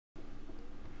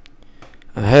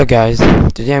Hello guys,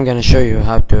 today I'm gonna show you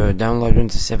how to download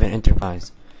Windows 7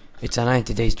 Enterprise. It's a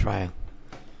 90 days trial.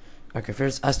 Okay,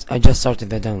 first I just started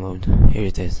the download. Here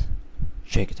it is.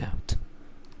 Check it out.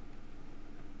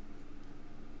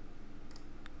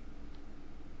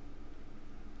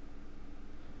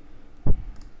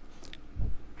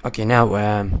 Okay, now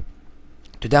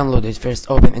to download it, first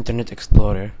open Internet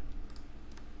Explorer.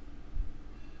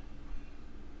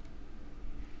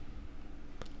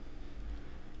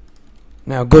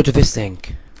 Now go to this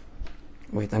link.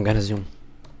 Wait, I'm gonna zoom.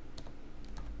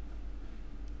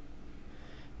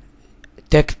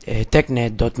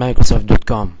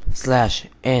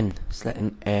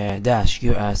 technet.microsoft.com/n/dash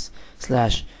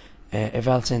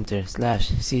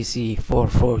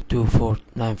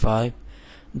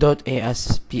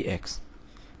us/eval-center/cc442495.aspx.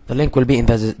 The link will be in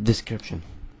the description.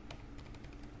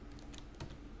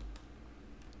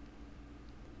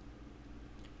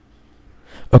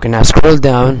 Okay, now scroll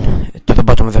down to the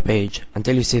bottom of the page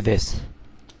until you see this.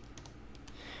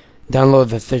 Download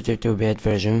the 32-bit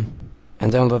version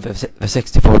and download the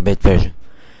 64-bit version.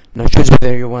 Now choose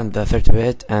whether you want the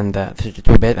 30-bit and the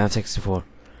 32-bit and 64.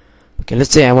 Okay,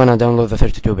 let's say I want to download the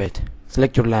 32-bit.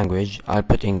 Select your language, I'll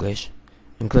put English,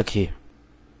 and click here.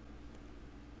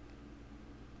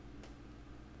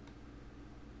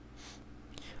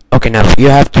 Okay, now you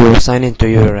have to sign into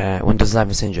your Windows Live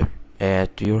Messenger, to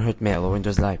your Hotmail or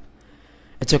Windows Live.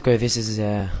 It's okay, this is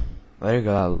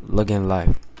regular login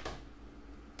live.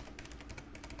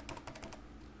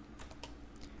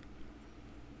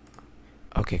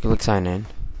 Okay, click sign in.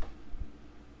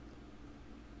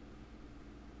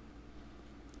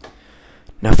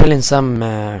 Now fill in some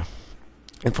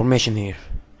information here.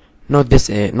 Notice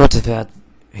that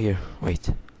here. Wait.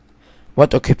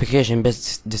 What occupation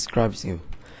best describes you?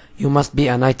 You must be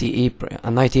an IT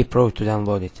pro to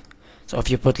download it. So if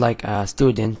you put like a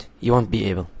student, you won't be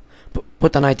able.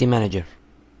 Put an IT manager.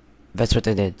 That's what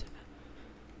I did.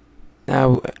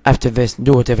 Now after this,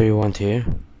 do whatever you want here.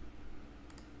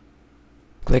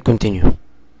 Click continue.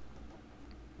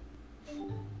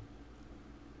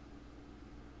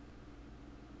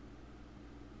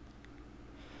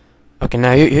 Okay,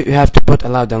 now you have to put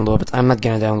allow download, but I'm not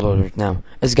gonna download it now.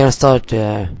 It's gonna start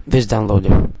this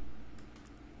downloader.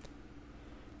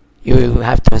 You'll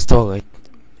have to install it.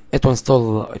 It will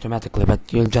install automatically,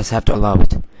 but you'll just have to allow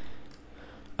it.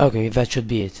 Okay, that should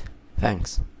be it.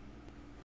 Thanks.